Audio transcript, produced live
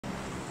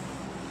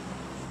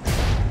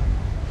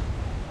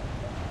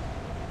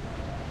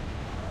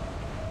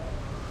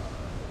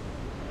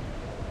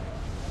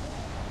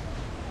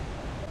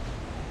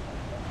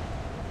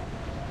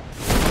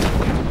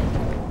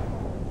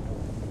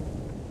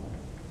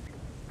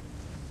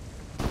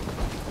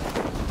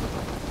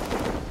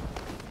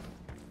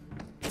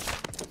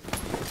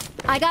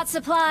I got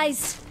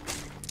supplies.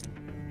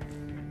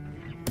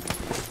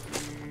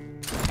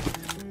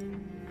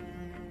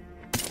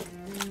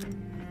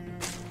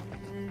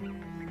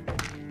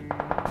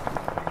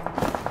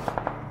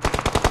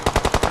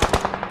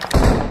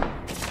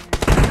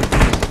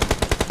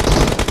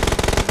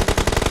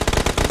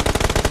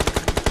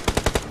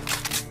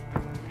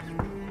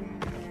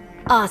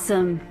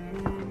 Awesome.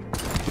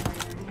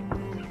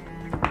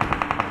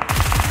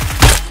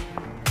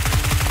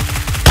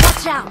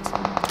 Watch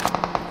out!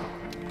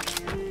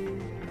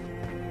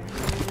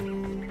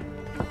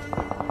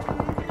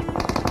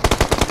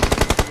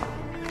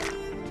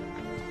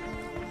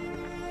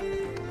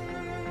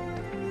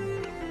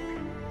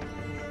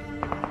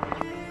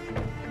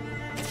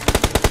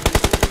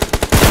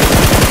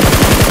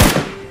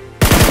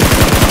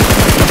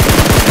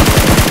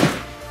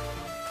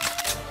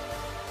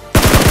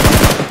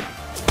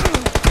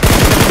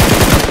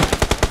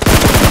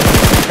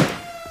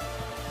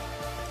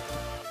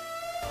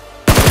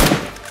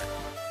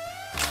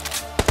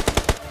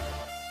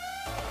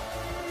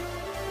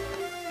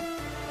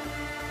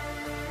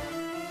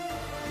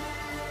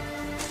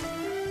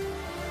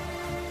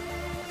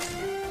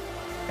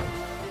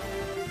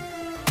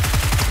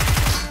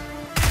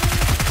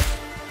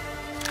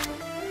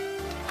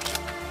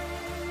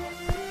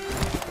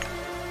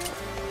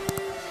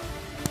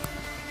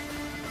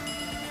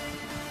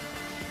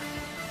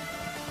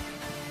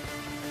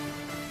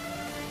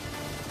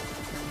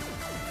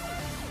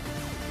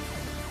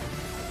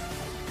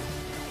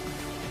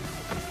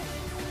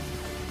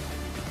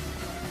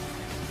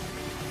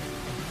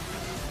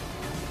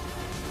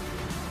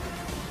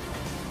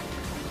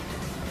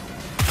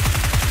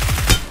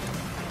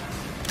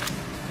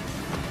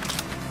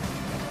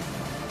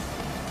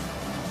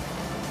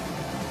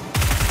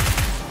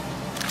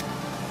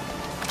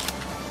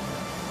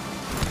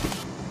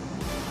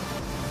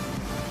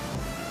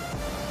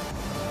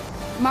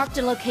 Marked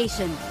a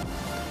location.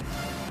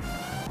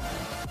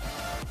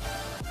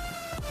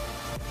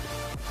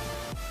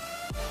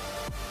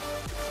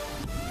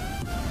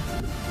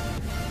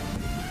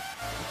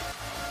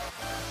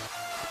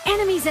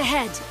 Enemies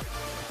ahead!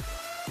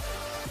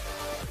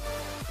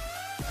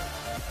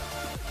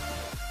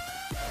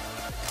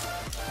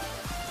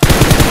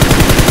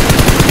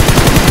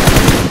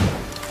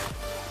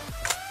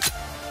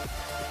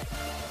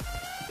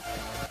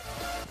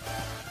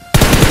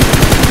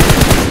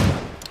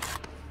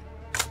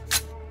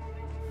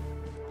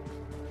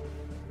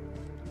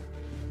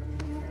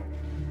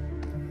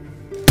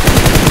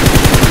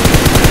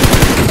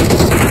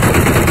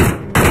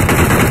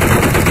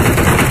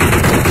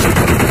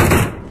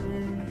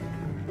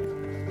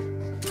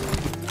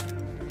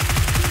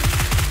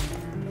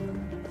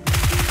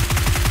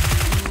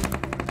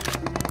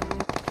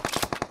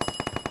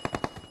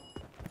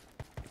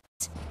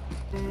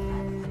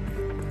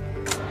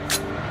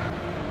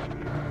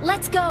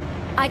 Let's go!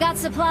 I got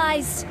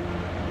supplies!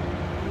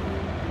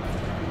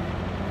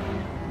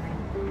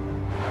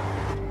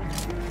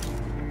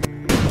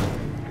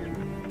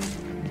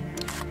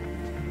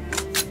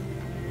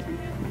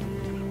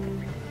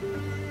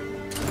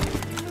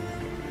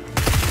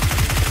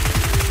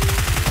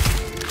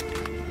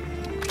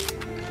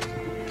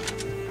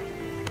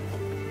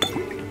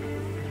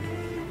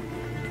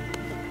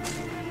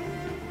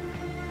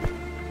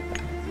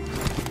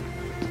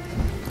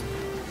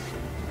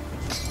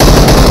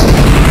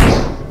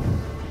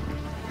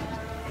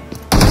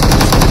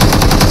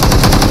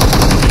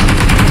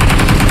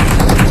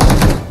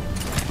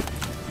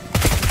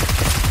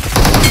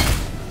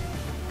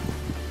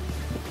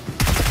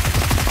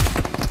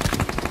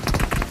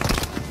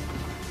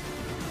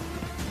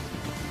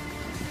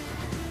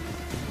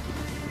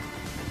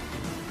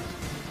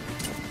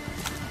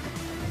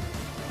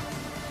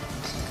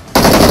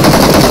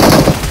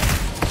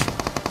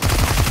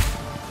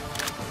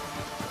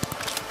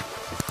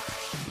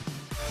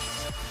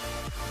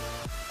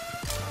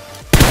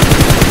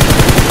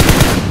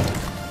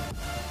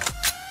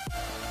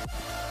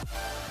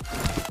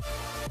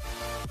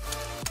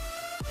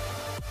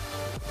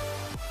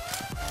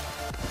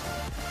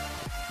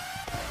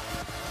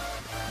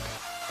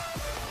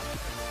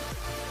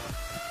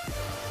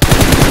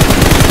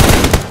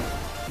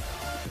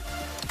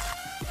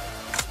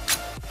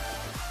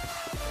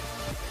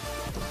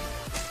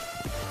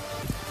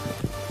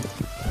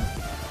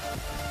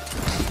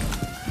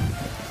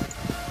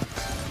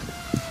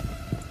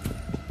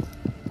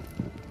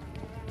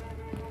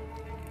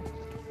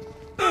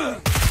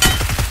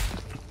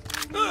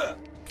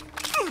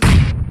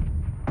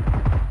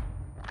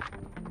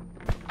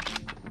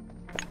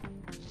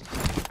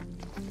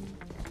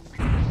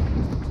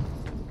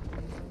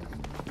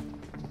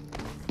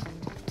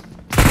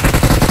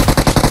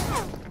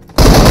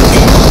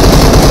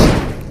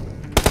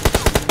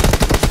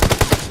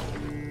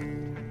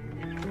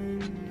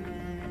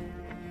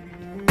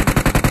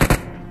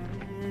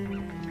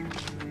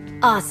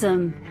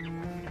 Awesome.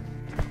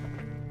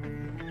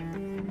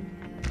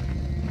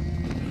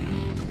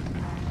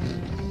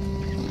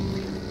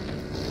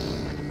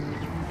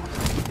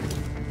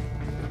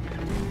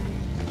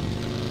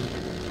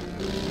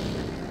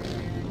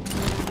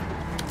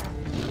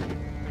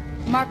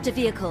 Marked a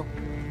vehicle.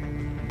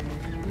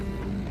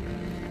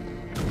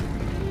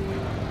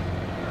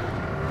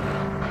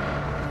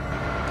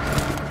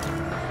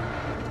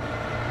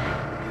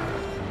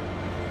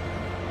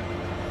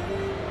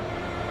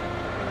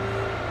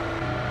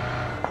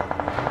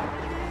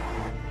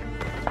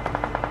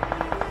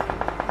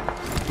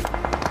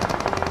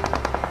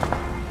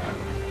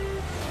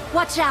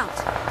 Watch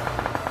out!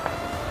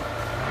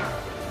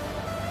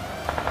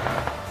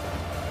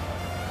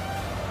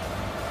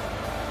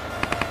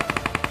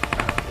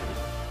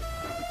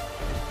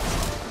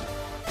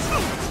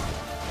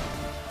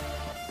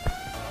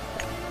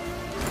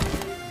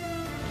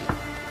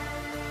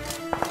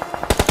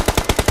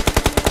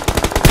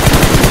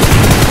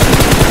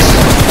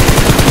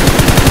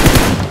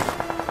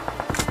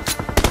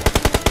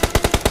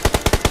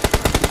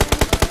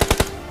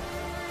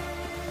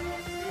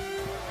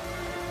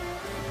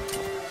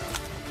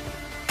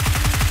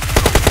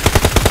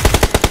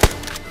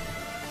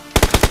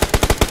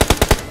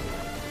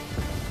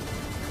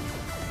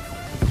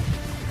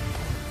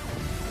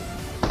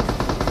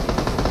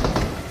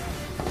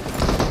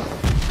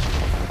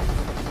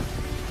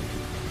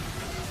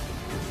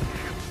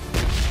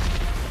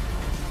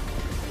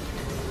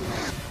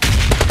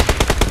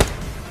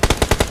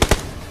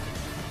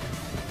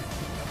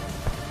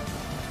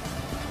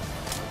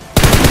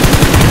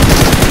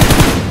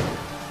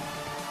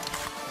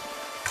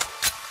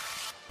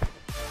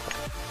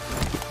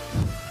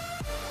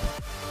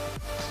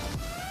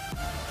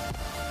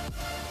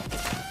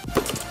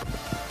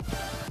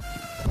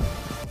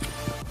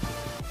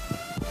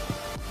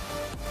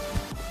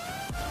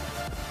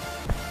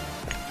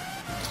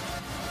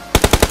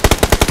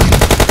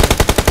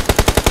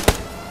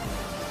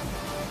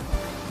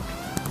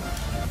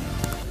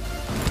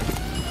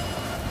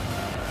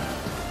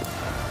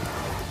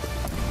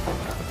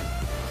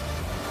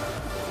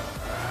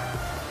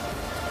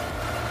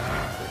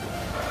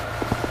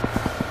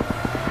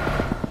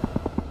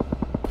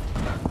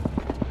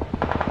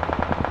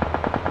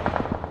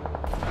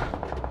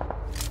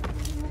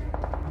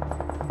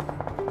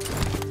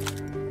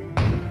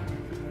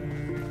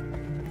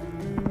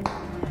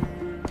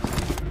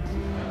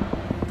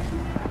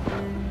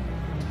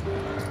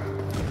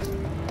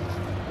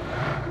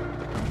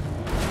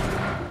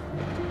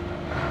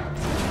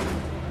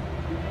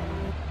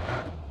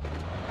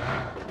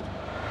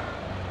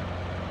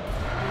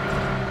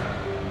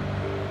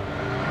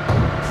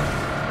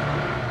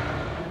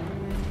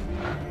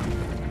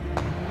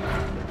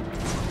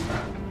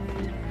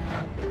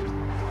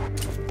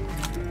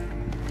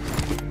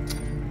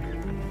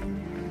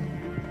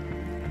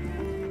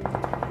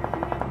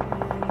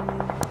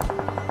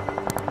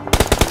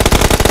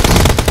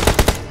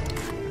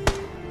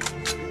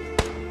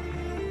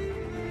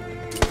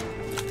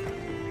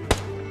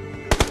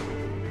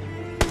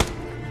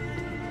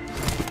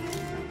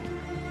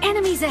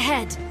 Enemies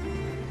ahead!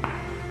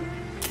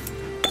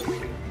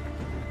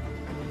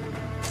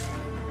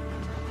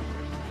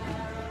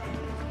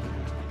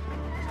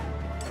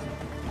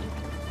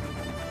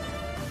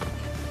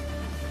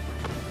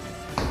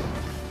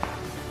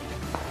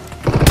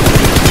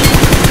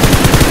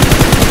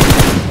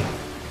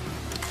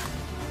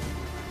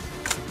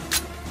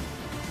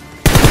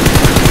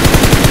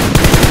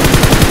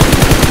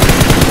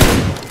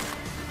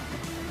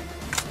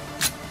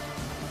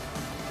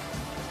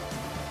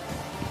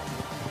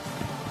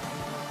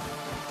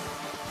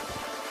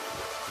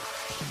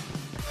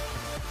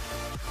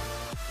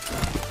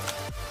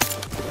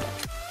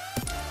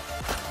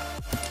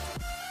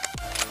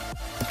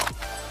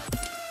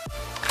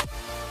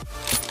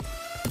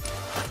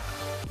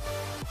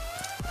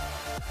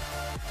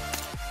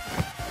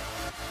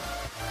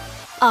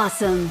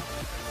 Awesome.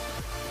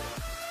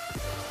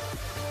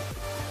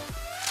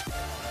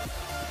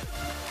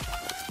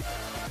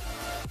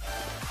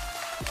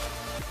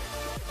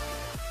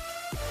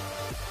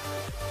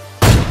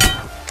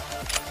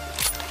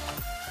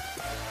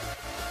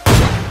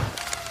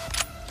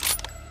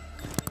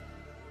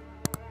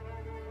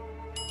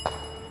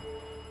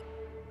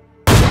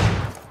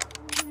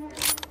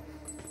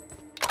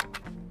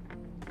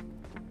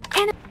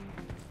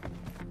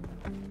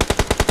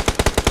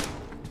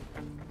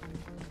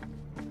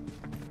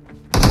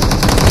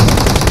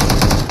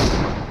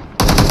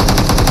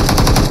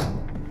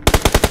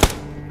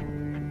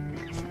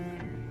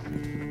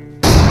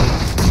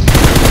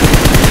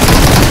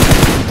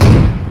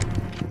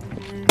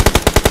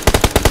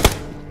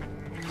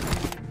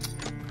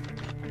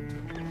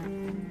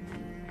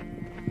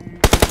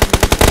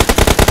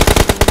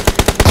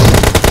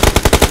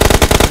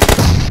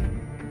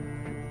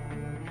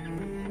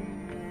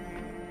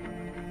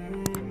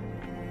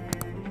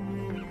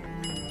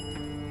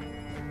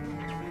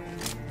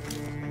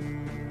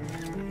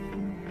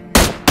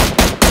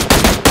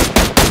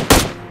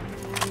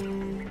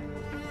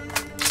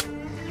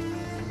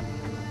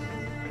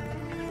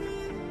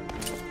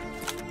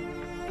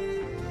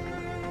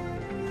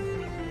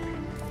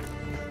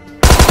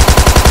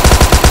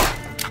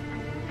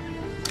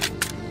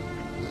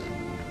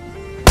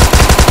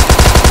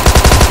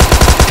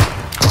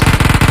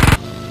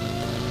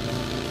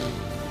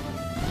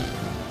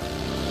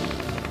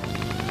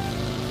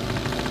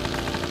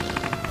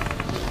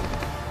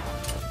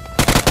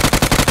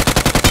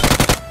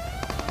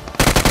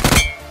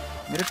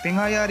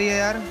 पिंगा आ रही है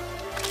यार।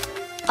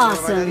 आवाज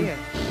आ रही Awesome. है।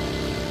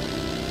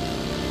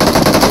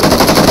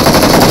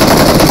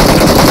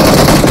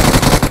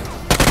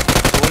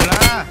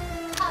 बोलना।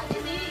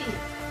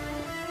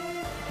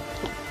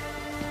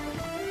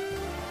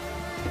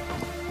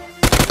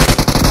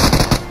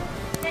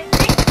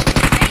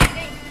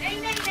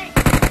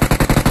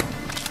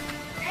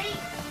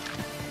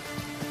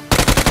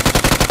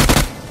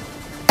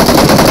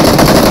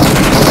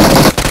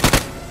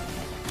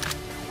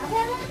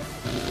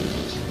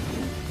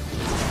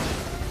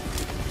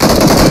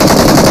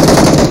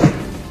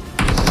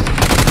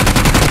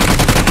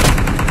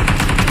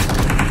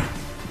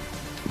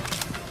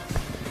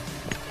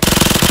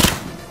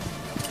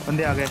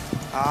 बंदे आ गए।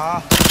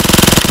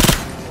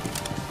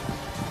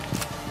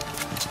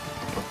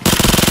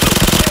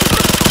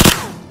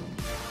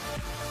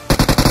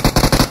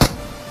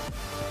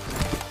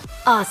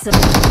 Awesome.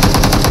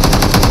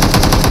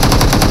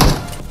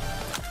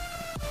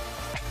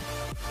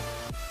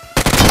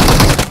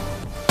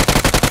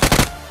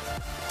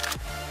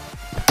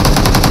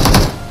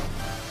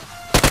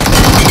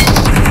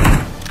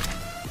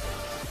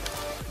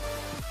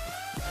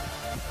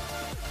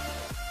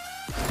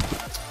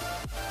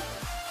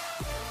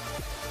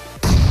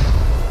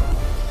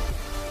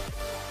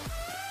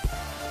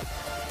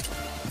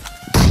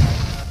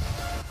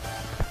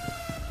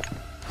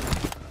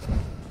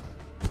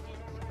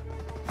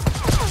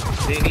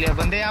 देख लिया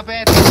बंदे यहाँ पे।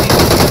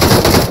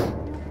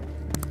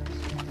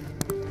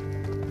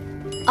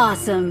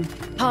 Awesome.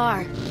 Par.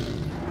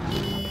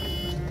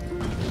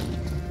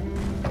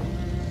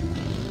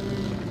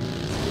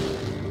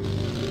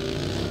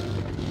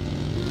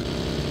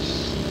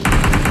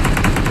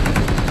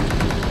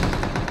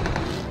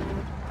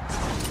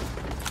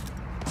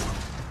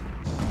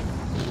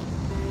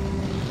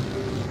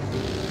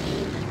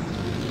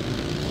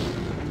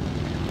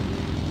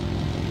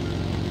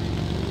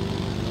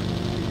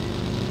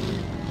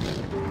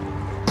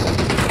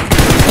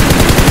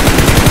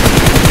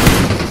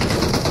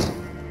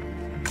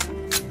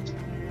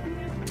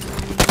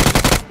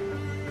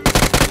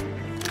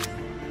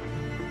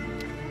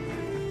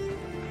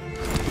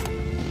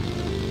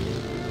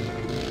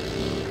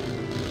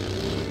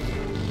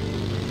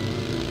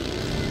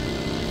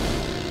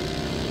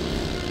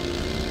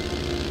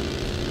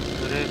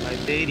 अरे भाई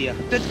दे ही दिया।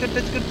 टच कर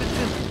टच कर टच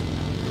कर।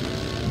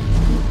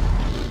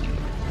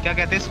 क्या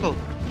कहते हैं इसको?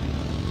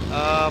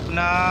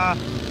 अपना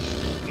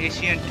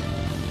एशियंट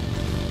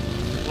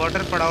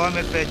वाटर पड़ा हुआ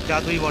मेरे पे,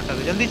 जादुई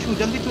वाटर। जल्दी छू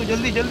जल्दी छू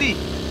जल्दी जल्दी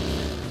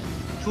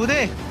छू दे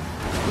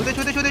छू दे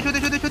छू दे छू दे छू दे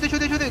छू दे छू दे छू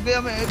दे छू दे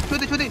गया मैं। छू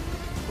दे छू दे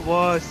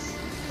बस।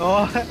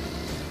 और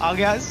आ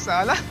गया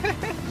साला।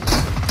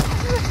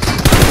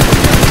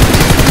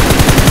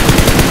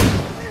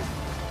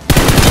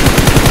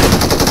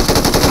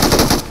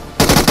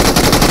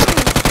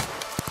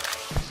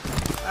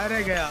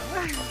 अरे गया।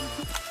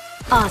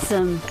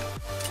 Awesome.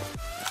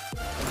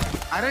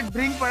 अरे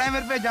ड्रिंक पड़ा है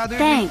मेरे पे, जादुई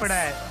ड्रिंक Thanks. पड़ा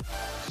है।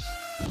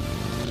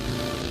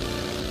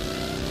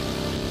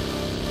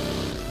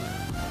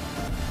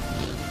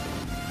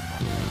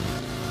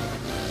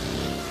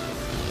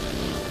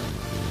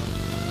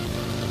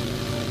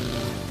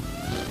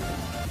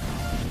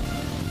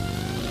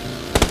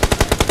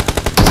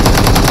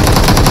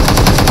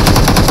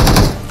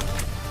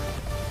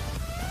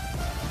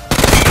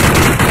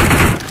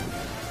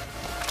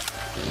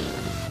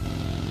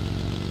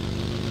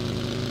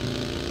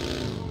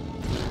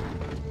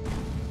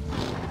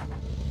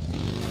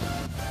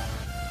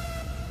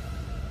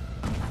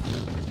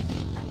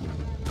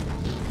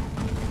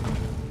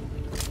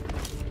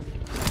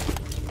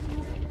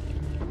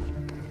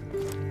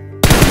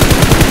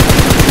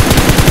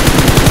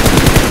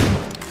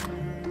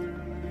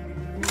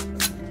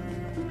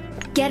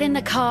 Get in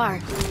the car.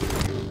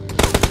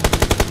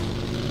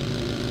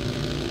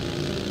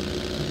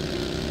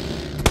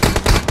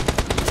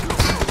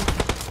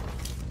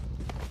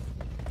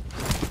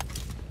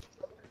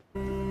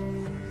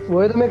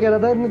 वही तो मैं कह रहा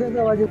था, इतनी देर से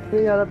आवाज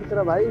नहीं आ रहा था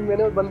तेरा भाई।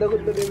 मैंने उस बंदे को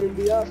इतने दे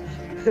दिया।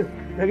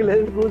 मैं ले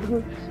कूद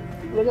कूद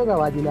लगा था,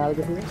 आवाज ही ना आ रही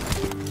थी।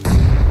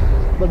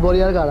 बस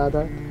बोरियार का आ रहा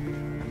था।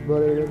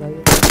 बोरियार भाई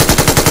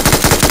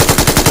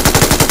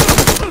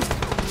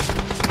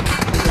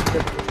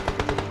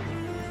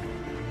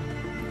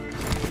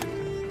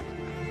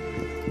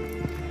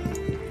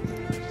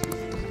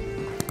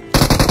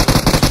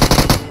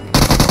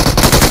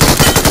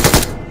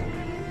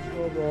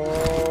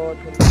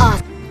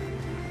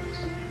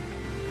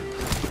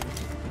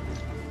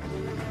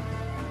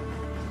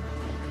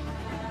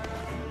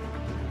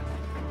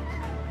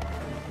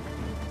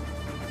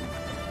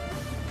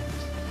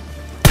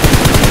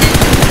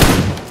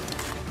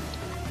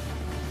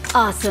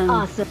Awesome. Awesome.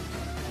 Awesome.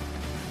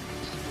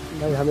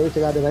 भाई हमें भी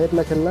सिखा दे भाई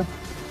इतना खेलना।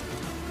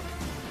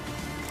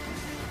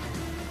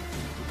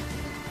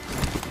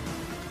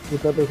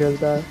 इतना तो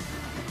खेलता है।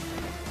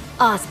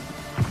 Awesome.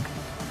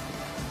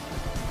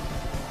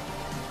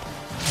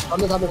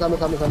 सामने सामने सामने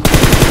सामने सामने।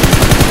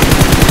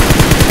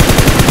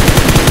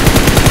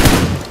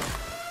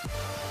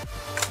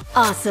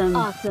 Awesome.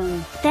 Awesome.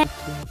 Thank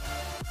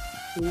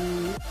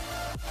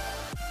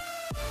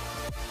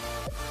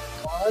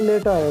हाँ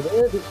लेटा है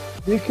ये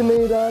दिख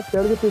नहीं रहा,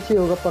 पेड़ के पीछे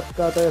होगा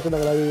पक्का, तो ऐसा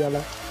लग रहा है ये वाला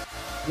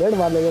लेट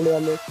मार लेंगे ले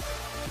वाले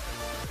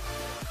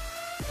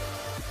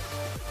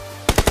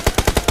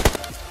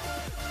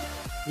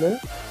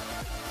ले।